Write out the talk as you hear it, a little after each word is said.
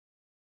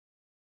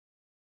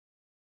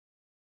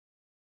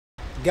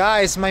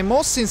Guys, my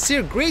most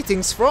sincere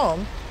greetings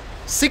from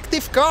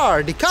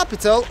Syktyvkar, the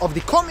capital of the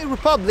Komi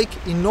Republic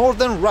in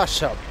northern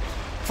Russia.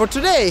 For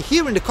today,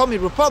 here in the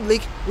Komi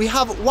Republic, we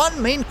have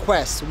one main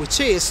quest, which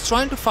is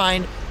trying to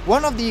find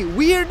one of the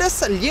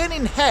weirdest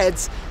Lenin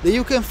heads that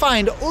you can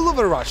find all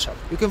over Russia.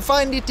 You can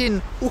find it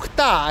in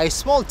Ukhta, a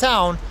small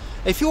town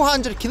a few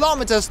hundred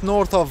kilometers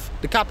north of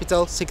the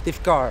capital,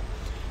 Syktyvkar.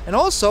 And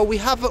also we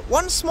have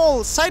one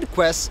small side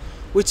quest,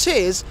 which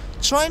is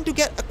trying to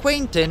get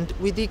acquainted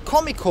with the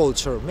Komi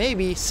culture,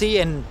 maybe see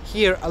and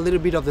hear a little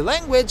bit of the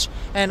language,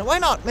 and why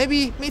not,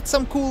 maybe meet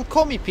some cool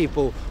Komi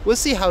people. We'll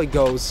see how it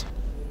goes.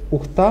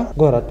 Ухта,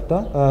 город,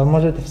 да?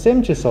 Может, в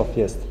 7 часов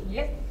есть?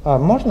 Есть.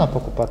 Можно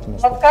покупать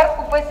место?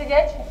 Плацкарт, купе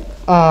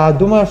сидячий?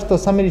 Думаю, что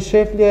самые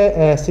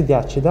дешевле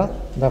сидячий, да?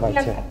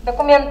 Давайте.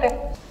 Документы.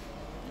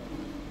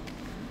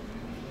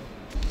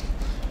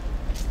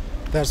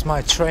 There's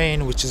my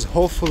train, which is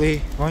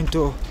hopefully going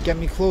to get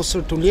me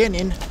closer to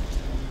Lenin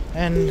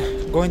and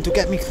going to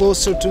get me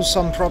closer to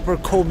some proper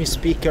Komi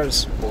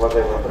speakers.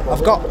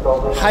 I've got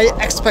high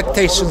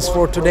expectations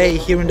for today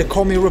here in the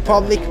Komi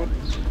Republic.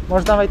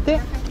 Можно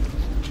войти?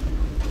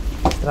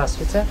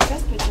 Здравствуйте.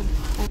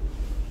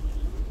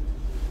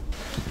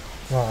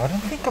 Well, I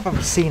don't think I've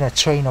ever seen a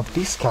train of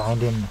this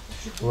kind in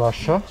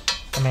Russia.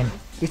 I mean,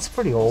 it's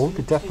pretty old.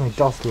 It definitely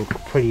does look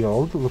pretty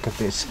old. Look at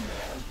this.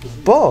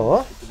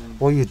 But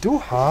what you do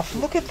have,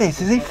 look at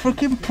this, it's a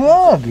freaking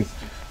plug.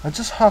 I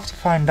just have to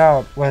find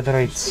out whether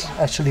it's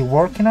actually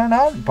working or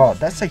not, but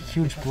that's a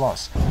huge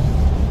plus.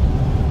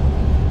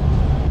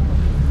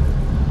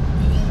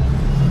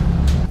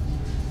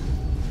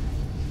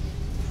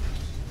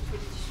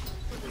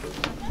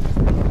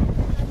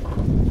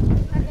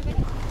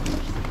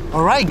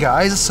 Alright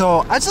guys,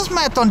 so I just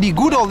met on the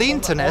good old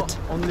internet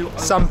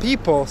some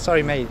people,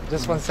 sorry mate,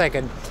 just one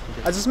second.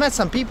 I just met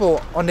some people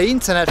on the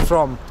internet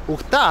from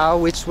Ukhta,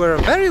 which were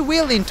very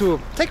willing to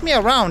take me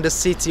around the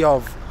city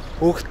of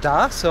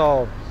Ukhta.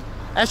 So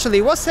actually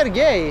it was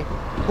Sergey,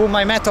 whom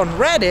I met on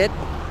Reddit,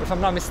 if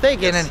I'm not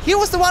mistaken, and he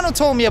was the one who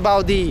told me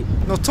about the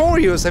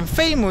notorious and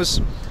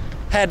famous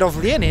head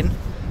of Lenin.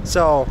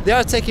 So they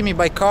are taking me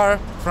by car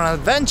for an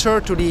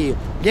adventure to the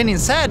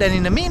Lenin's head, and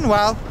in the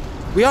meanwhile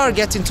we are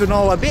getting to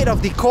know a bit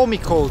of the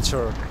Komi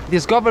culture.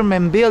 These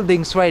government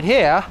buildings right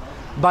here,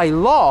 by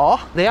law,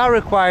 they are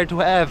required to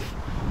have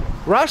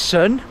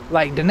Russian,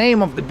 like the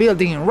name of the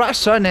building in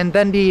Russian, and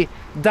then the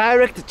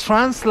direct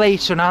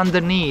translation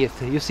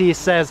underneath. You see it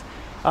says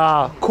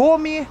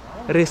Komi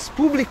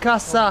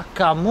Respublikasa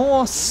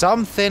Kamo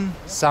something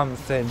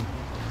something.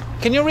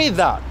 Can you read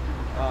that?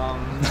 No,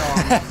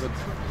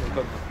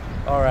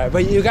 Alright,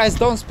 but you guys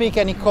don't speak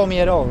any Komi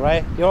at all,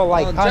 right? You're all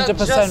like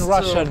 100%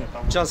 Russian.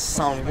 Just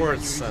some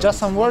words. Just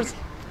some words?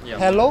 Yeah.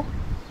 Hello?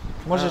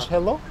 Можешь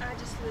hello?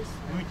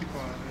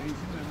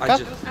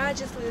 I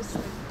just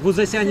listen.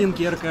 Вузасянин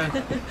Кирка.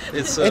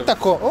 Это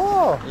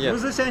oh. Yeah.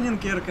 Вузасянин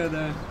Кирка,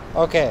 да.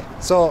 Okay,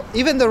 so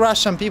even the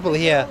Russian people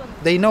here,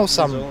 they know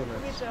some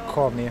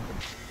Komi.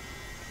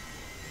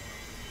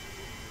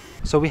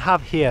 So we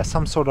have here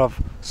some sort of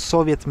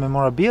Soviet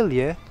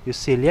memorabilia. You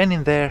see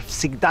Lenin there,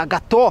 всегда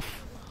готов,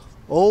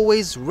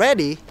 always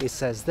ready, it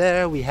says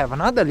there. We have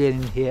another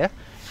Lenin here.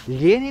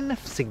 Lenin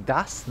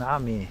всегда с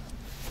нами.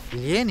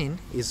 Lenin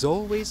is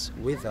always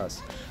with us.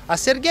 А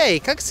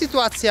Сергей, как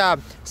ситуация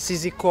с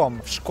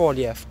языком в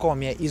школе, в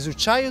Коми?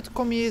 Изучают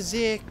Коми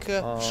язык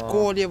в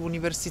школе, в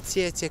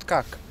университете,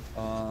 как?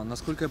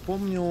 Насколько я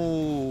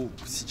помню,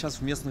 сейчас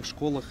в местных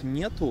школах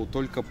нету,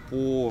 только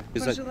по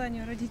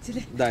желанию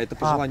родителей. Да, это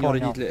по желанию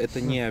понял. родителей, это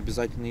не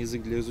обязательный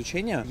язык для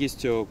изучения.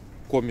 Есть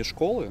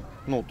коми-школы,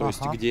 ну, то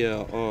есть,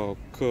 где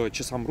к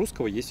часам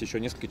русского есть еще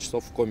несколько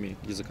часов коми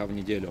языка в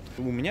неделю.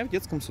 У меня в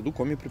детском саду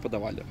коми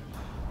преподавали.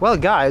 Well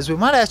guys, we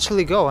might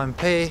actually go and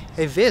pay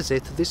a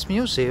visit to this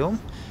museum,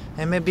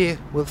 and maybe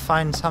we'll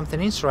find something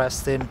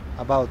interesting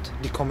about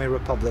the Komi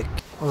Republic.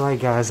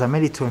 Alright guys, I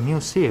made it to a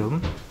museum,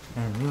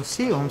 and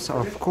museums are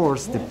of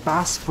course the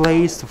best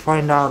place to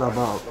find out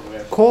about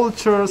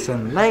cultures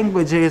and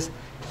languages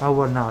and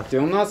whatnot.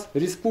 У нас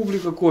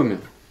Республика Коми.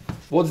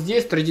 Вот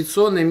здесь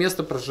традиционное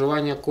место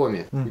проживания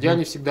коми, где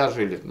они всегда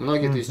жили,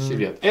 многие тысячи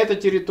лет. Эта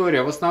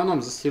территория в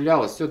основном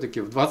заселялась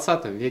все-таки в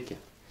 20 веке.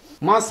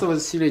 Массовое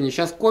заселение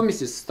сейчас коми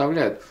здесь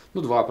составляет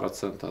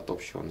 2% от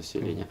общего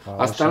населения.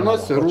 Остальное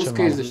все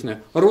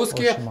русскоязычное.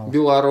 Русские,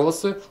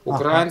 белорусы,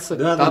 украинцы,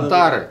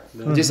 татары.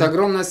 Здесь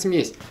огромная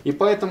смесь. И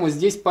поэтому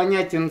здесь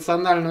понятие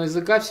национального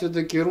языка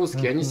все-таки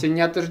русские. Они себя не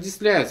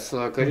отождествляют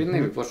с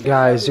коренными.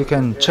 Guys, you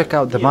can check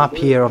out the map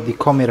here of the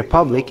Komi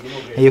Republic,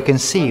 and you can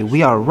see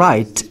we are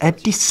right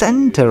at the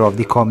center of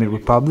the Komi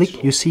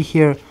Republic. You see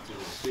here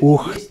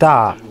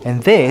Ukhta,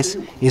 and this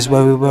is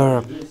where we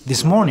were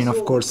this morning,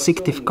 of course,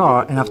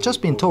 Syktyvkar, and I've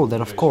just been told that,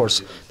 of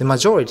course, the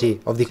majority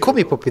of the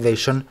Komi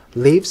population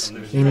lives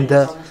in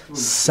the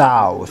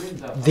south.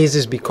 This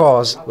is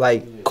because,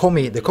 like,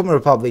 Komi, the Komi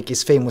Republic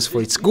is famous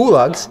for its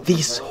gulags.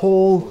 This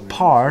whole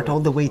part, all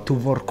the way to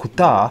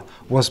Vorkuta,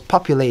 was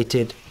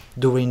populated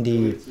during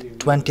the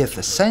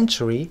 20th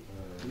century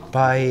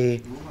by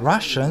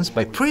Russians,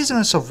 by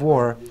prisoners of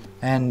war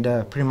and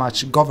pretty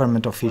much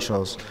government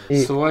officials.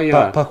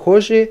 Своя.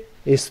 Похожи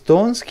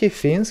эстонский,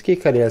 финский,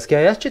 карельский.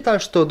 А я читал,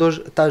 что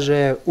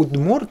даже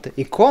удмурт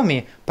и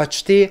коми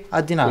почти У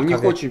одинаковые.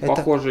 них очень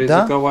похожая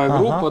языковая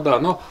группа, да,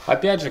 но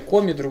опять же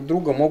коми друг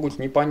друга могут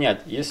не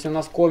понять. Если у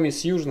нас коми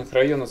с южных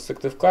районов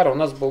Сыктывкара, у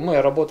нас был,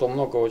 я работал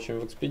много очень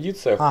в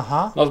экспедициях,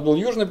 у нас был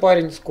южный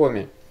парень с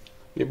коми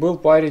и был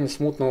парень с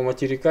мутного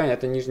материка,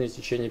 это нижнее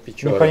течение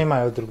Печоры. Не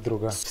понимают друг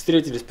друга.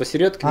 Встретились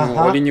посередке,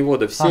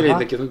 оленеводов, сели и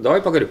такие, давай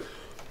поговорим.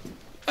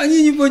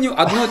 Они не поняли,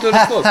 одно и то же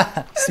слово.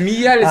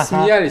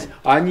 Смеялись,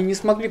 а они не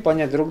смогли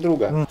понять друг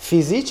друга.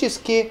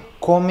 Физически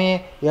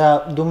коми, я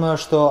думаю,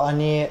 что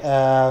они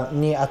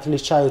не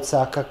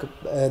отличаются, как,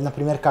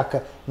 например,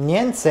 как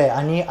немцы,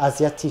 они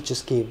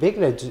азиатически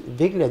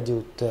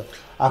выглядят,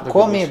 а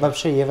коми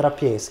вообще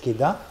европейский,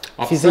 да?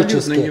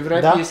 Абсолютно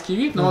европейский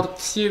вид, но вот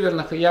в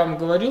северных, я вам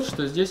говорил,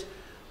 что здесь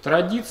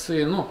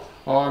традиции,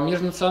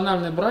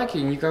 межнациональные браки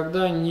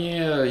никогда не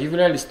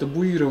являлись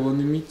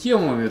табуированными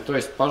темами, то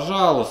есть,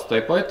 пожалуйста,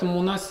 и поэтому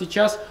у нас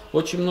сейчас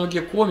очень многие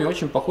коми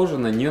очень похожи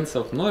на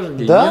немцев,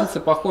 многие немцы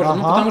похожи,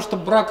 потому что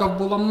браков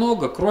было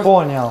много, кровь,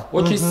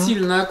 очень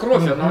сильная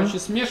кровь, она очень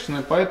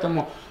смешанная,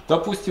 поэтому,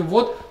 допустим,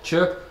 вот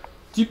человек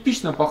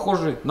типично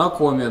похожий на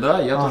коми,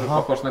 да, я тоже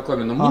похож на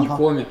коми, но мы не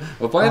коми,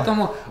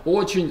 поэтому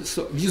очень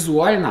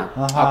визуально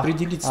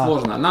определить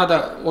сложно,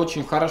 надо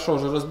очень хорошо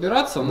уже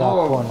разбираться,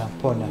 но...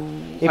 Понял.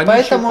 И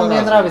поэтому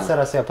мне нравится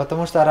Россия,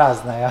 потому что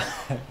разная.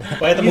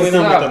 Поэтому и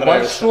нам это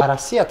нравится.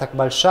 Россия так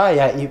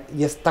большая, и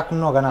есть так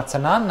много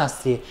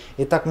национальностей,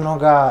 и так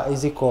много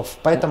языков,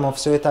 поэтому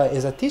все это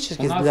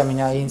экзотически для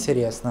меня и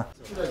интересно.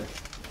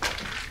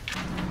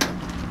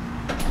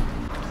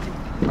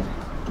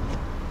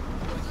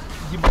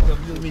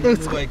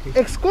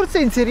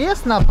 Экскурсия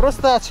интересна,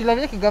 просто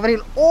человек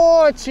говорил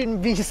очень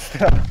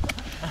быстро.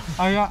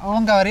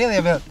 Он говорил,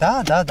 я говорил,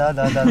 да.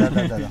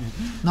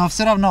 Но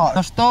все равно,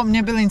 что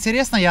мне было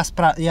интересно, я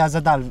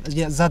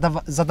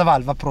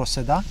задавал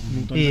вопросы, да?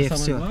 И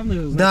все.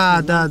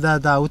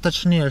 Да,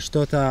 уточнил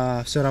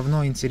что-то все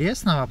равно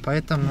интересного,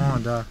 поэтому,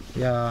 да,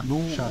 я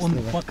счастлив. Он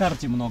по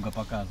карте много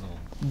показывал.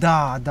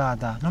 Да.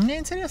 Но мне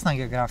интересна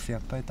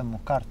география, поэтому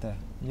карты.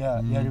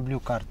 Я люблю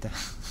карты.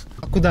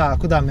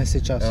 Куда мы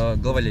сейчас?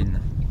 Глава Ленина.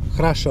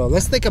 Хорошо.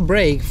 Let's take a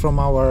break from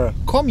our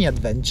Komi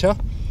adventure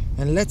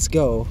and let's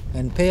go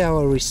and pay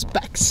our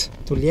respects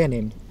to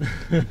Lenin.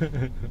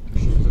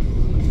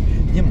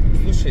 Дим,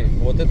 слушай,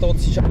 вот это вот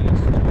сейчас...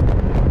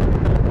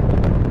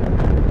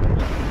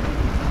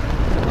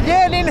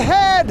 Lenin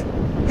head!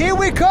 Here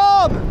we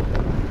come!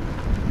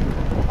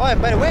 Oh,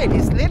 and by the way,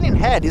 this Lenin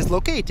head is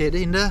located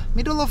in the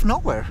middle of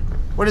nowhere.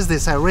 What is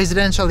this, a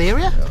residential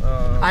area?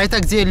 А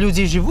это где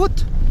люди живут?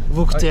 В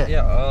Ухте?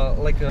 Yeah,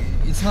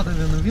 it's not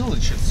even a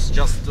village, it's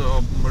just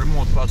a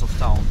remote part of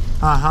town.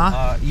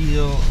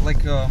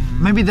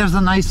 Maybe there's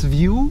a nice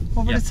view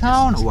over the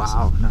town? Yes.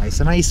 Wow, nice.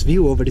 A nice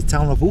view over the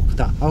town of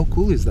Ukhta. How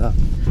cool is that?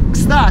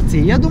 Кстати,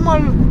 я думал,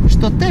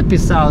 что ты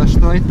писал,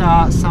 что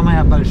это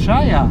самая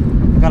большая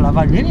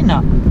голова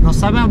Ленина, но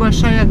самая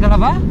большая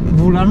голова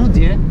в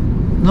Улан-Удэ.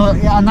 Но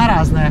она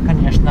разная,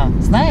 конечно.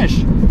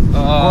 Знаешь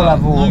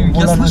голову?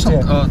 Я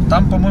слышал,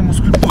 там, по-моему,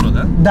 скульптура,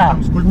 да?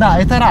 Да,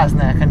 это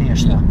разная,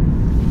 конечно.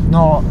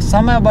 Но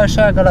самая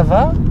большая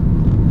голова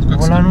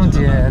в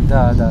Улан-Удэ,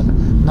 да.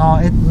 Но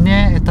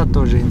мне это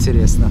тоже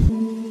интересно.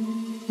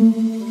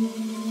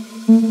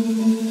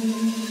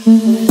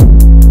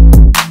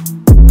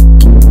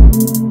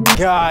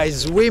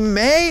 Guys, we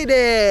made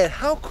it!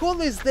 How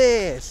cool is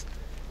this?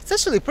 It's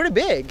actually pretty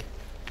big.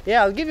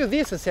 Yeah, I'll give you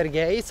this,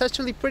 Sergey. It's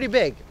actually pretty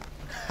big.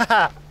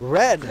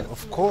 Red,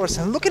 of course,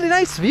 and look at the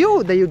nice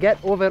view that you get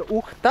over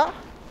Ukhta.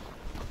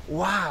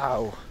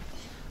 Wow!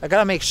 I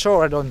gotta make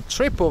sure I don't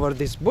trip over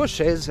these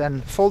bushes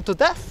and fall to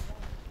death,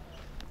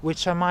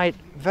 which I might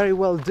very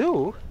well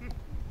do.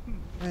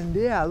 And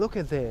yeah, look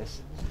at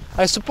this.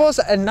 I suppose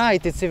at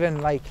night it's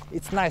even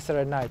it's nicer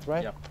at night,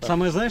 right? Yeah.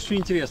 Самое, знаешь, что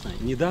интересно?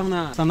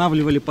 Недавно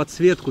устанавливали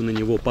подсветку на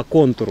него по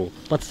контуру.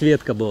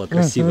 Подсветка была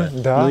красивая,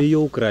 но ее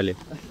украли.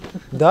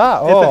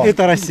 Да,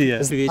 это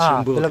Россия.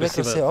 Вечером было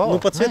красиво. Ну,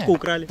 подсветку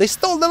украли. They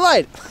stole the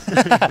light.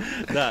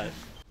 Да.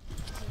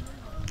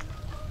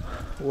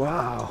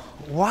 Wow.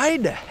 Why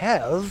the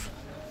hell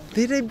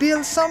did they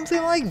build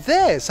something like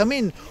this? I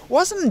mean,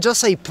 wasn't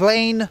just a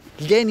plain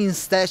Lenin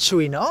statue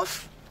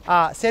enough?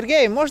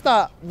 Сергей,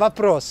 можно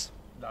вопрос?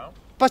 Да.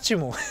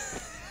 Почему?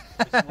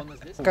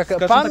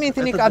 Как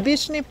памятник,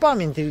 обычный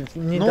памятник,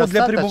 недостаточно. Ну,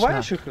 для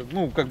прибывающих,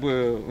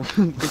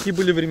 какие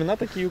были времена,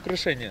 такие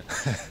украшения.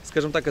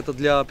 Скажем так, это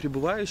для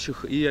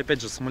прибывающих, и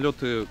опять же,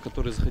 самолеты,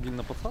 которые заходили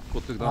на посадку,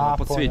 вот когда оно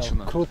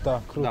подсвечено.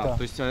 Круто. Да,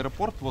 то есть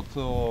аэропорт вот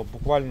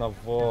буквально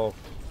в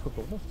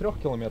 3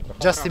 километрах.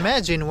 Just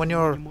imagine when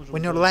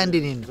you're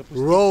landing in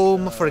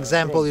Rome, for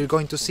example, you're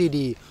going to see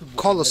the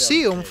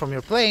Colosseum from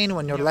your plane.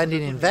 When you're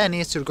landing in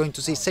Venice, you're going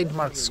to see St.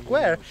 Mark's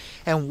Square.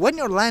 And when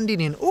you're landing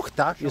in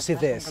Ukhta, you see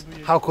this.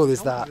 How cool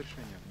is that?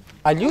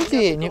 А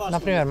люди,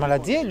 например,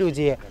 молодые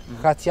люди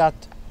хотят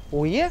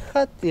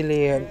уехать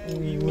или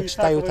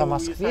мечтают о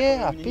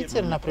Москве, о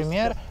Питере,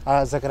 например,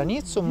 а за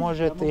границу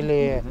может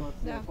или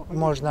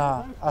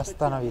можно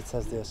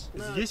остановиться здесь?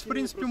 Здесь, в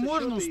принципе,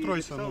 можно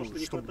устроиться, ну,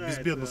 чтобы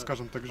безбедно,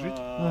 скажем так, жить.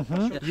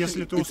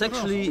 Если ты It's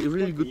actually a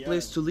really good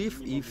place to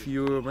live if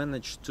you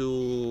manage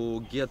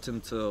to get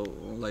into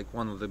like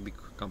one of the big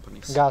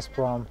companies.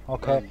 Gazprom,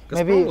 okay. Gazprom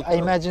Maybe would I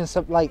help. imagine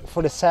some, like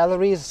for the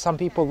salaries, some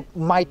people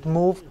might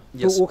move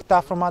Yes. to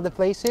Ukhta from other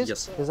places.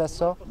 Yes. Is that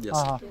so? Yes.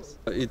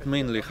 It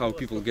mainly how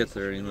people get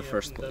there in the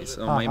first place.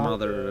 My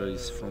mother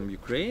is from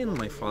Ukraine,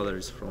 my father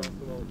is from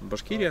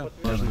Bashkiria.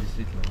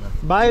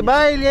 Bye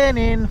bye,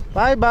 Lenin.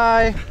 Bye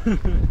bye.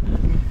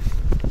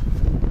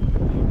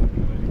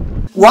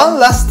 One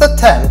last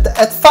attempt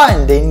at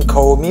finding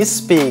Komi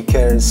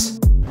speakers.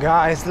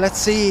 Guys, let's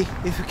see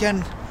if we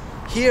can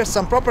hear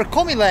some proper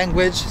Komi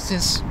language,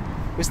 since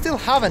we still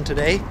haven't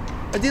today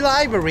at the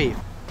library.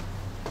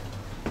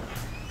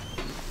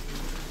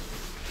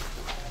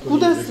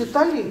 Куда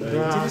слетали?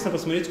 Интересно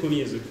посмотреть коми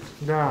язык.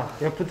 Да,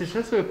 я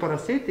путешествую по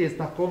России и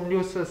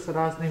знакомлюсь с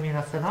разными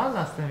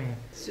национальностями.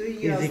 Все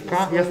ясно.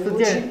 Языка. Очень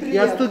Я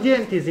приятно.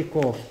 студент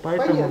языков,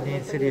 поэтому Понятно, мне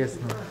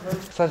интересно.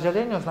 К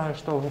сожалению, знаю,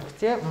 что в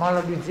Ухте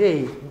мало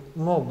людей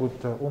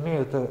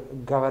умеют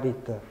говорить,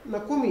 На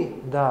Коми?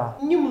 да,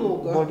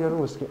 Немного. более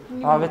русский.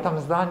 А в этом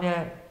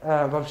здании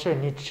вообще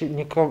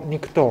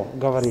никто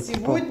говорит.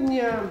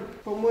 Сегодня,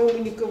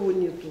 по-моему, никого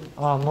нету.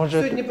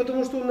 Может, Сегодня,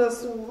 потому что у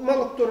нас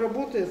мало кто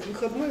работает,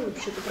 выходной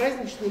вообще-то,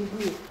 праздничные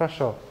дни.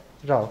 хорошо,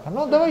 жалко.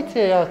 Ну,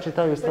 давайте я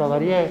читаю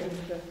словари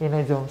и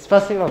найдем.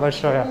 Спасибо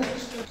большое.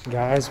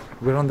 Guys,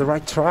 we're on the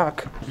right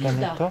track.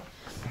 Да.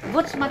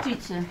 Вот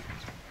смотрите.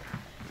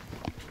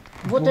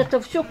 Вот это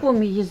все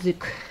коми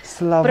язык.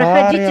 Словарь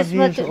Проходите, я вижу.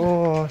 смотрите.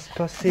 О,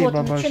 спасибо Вот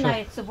большое.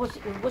 начинается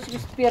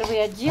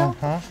 81 отдел.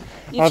 Ага.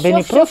 И А все, вы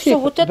не все, против, все,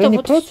 вот это вы не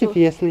вот против, всё.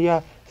 если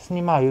я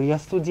снимаю? Я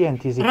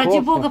студент языков. Ради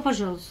бога,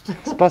 пожалуйста.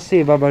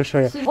 Спасибо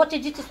большое. Вот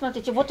идите,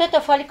 смотрите, вот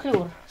это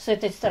фольклор с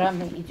этой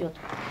стороны идет.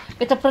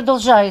 Это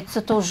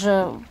продолжается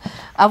тоже.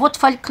 А вот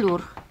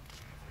фольклор.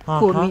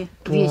 Коми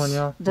весь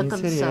понял. до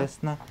конца.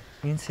 Интересно.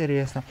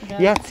 Интересно. Да.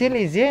 Я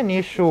целый день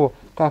ищу,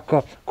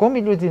 как коми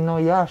люди, но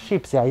я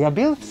ошибся. Я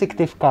был в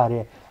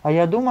Сыкtyvkaре, а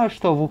я думаю,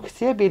 что в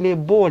Ухте были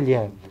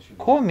более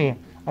коми,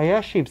 а я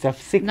ошибся.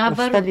 В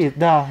Наоборот. столице,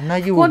 да, на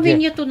юге. Коми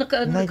нету На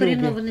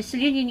коренного юге.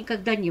 населения,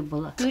 никогда не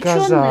было.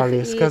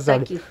 Сказали, Ученых и сказали.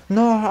 таких.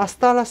 Но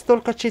осталось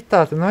только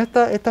читать. Но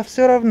это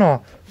все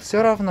равно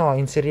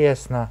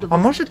интересно. А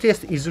может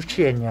есть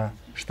изучение,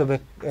 чтобы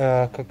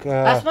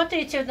А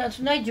смотрите,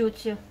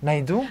 найдете.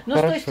 найду? Но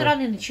с той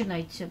стороны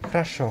начинайте.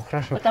 Хорошо.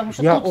 Потому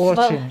что Я тут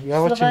очень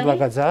словари.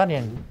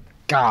 благодарен.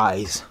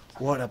 Guys,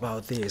 what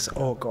about this?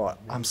 Oh god,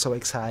 I'm so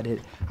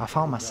excited. I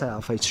found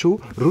myself a true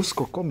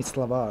Rusko-Komi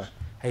slovar,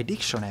 a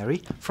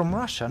dictionary from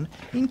Russian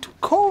into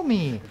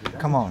Komi.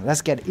 Come on,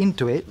 let's get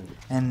into it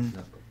and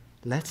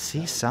let's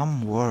see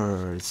some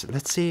words.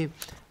 Let's see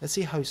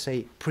how you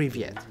say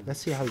привет. Let's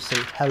see how you say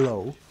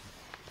hello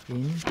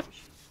in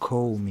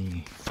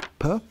Komi.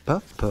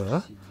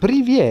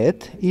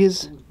 Привет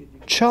is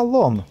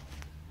chalom.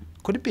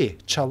 Could it be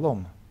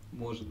chalom?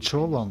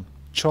 Cholom.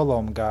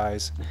 Cholom,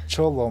 guys.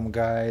 Cholom,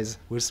 guys.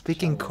 We're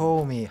speaking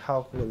Komi.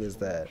 How cool is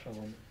that?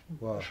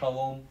 Wow.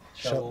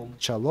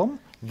 Chalom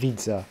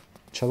vidza.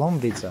 Chalom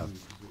vidza.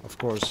 Of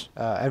course,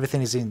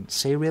 everything is in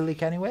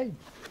Cyrillic anyway.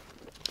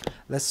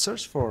 Let's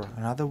search for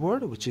another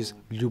word, which is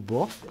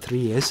Lyubov. 3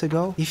 years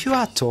ago, if you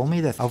had told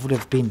me that I would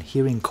have been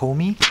hearing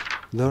Komi,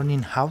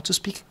 learning how to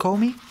speak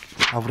Komi,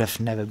 I would have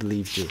never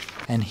believed you.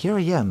 And here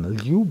I am,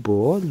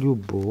 Lyubov.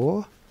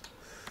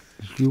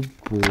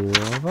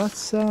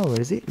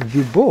 Where is it?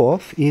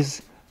 Lyubov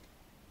is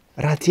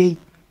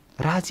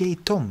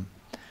радиетом.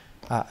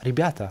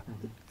 Ребята,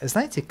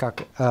 знаете,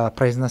 как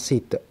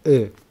произносить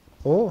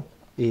о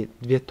и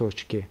две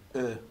точки?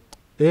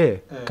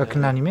 Как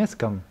на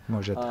немецком,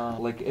 может?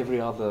 Like every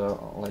other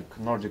like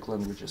Nordic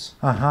languages.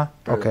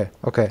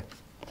 Okay.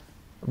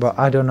 But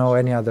I don't know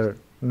any other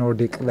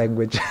Nordic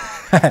language.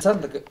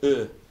 Sounds like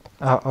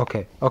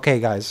Okay,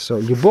 guys. So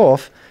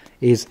Lyubov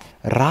is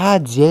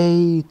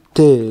радиетом.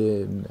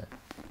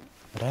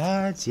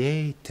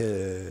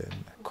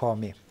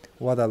 Komi.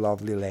 What a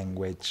lovely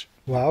language.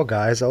 Wow,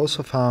 guys, I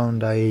also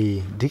found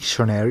a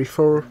dictionary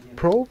for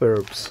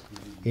proverbs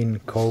in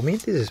Komi.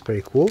 This is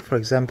pretty cool. For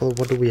example,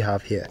 what do we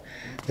have here?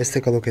 Let's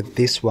take a look at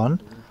this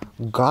one.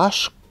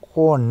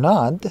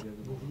 Gashkonad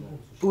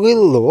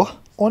Willow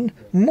on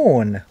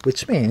moon,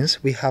 which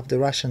means we have the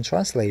Russian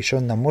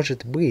translation «На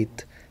может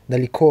быть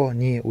далеко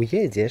не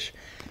уедешь»,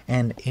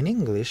 and in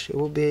English it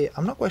will be,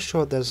 I'm not quite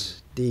sure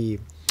there's the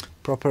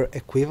proper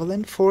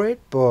equivalent for it,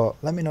 but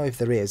let me know if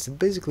there is. It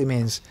basically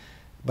means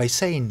by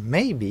saying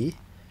maybe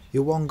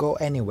you won't go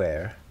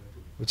anywhere,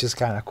 which is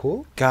kind of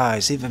cool.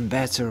 Guys, even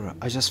better,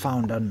 I just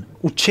found an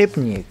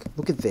учебник,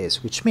 look at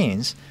this, which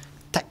means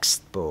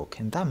textbook,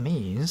 and that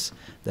means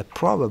that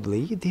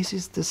probably this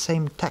is the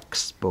same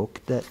textbook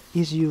that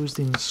is used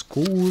in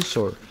schools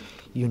or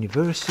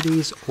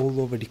universities all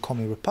over the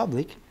Komi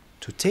Republic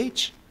to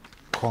teach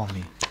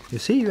Komi. You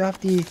see, you have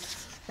the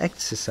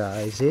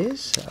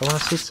exercises. I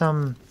want to see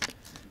some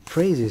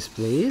phrases,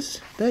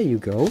 please. There you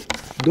go.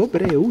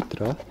 Dobre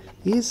utro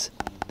is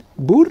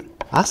bur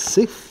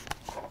asif.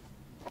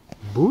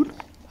 Bur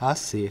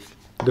asif.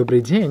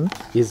 Dobry dzień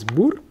is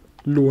bur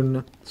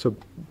lun. So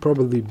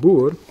probably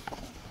bur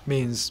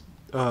means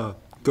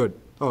good.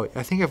 Oh,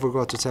 I think I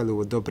forgot to tell you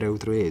what dobre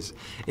utro is.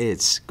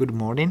 It's good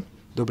morning.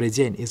 Dobry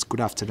dzień is good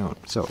afternoon.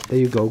 So there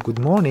you go. Good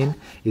morning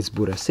is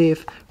bur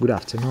asif. Good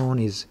afternoon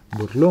is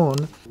bur lun.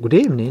 Good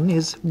evening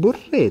is bur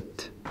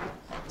ret.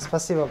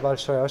 Спасибо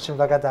большое, очень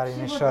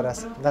благодарен еще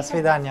раз. До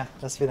свидания,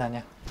 до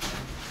свидания.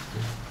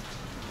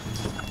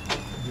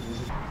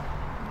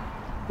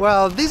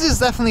 Well, this is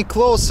definitely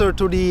closer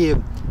to the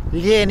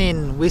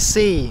Lenin we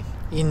see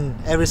in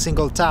every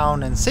single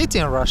town and city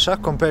in Russia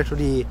compared to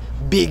the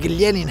big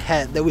Lenin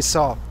head that we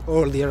saw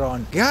earlier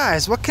on.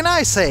 Guys, what can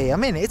I say? I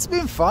mean, it's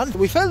been fun.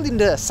 We fell in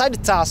the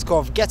side task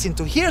of getting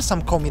to hear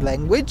some Komi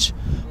language,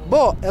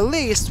 but at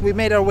least we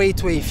made our way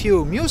to a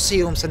few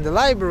museums and the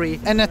library,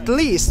 and at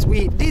least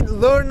we did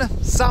learn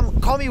some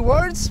Komi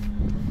words.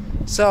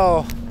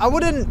 So I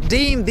wouldn't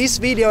deem this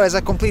video as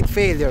a complete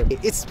failure.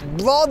 It's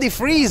bloody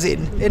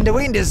freezing and the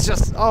wind is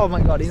just, oh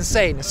my god,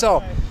 insane.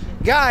 So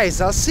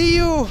guys, I'll see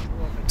you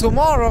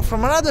tomorrow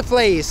from another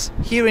place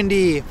here in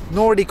the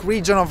Nordic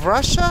region of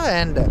Russia,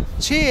 and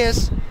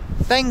cheers,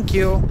 thank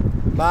you,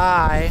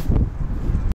 bye.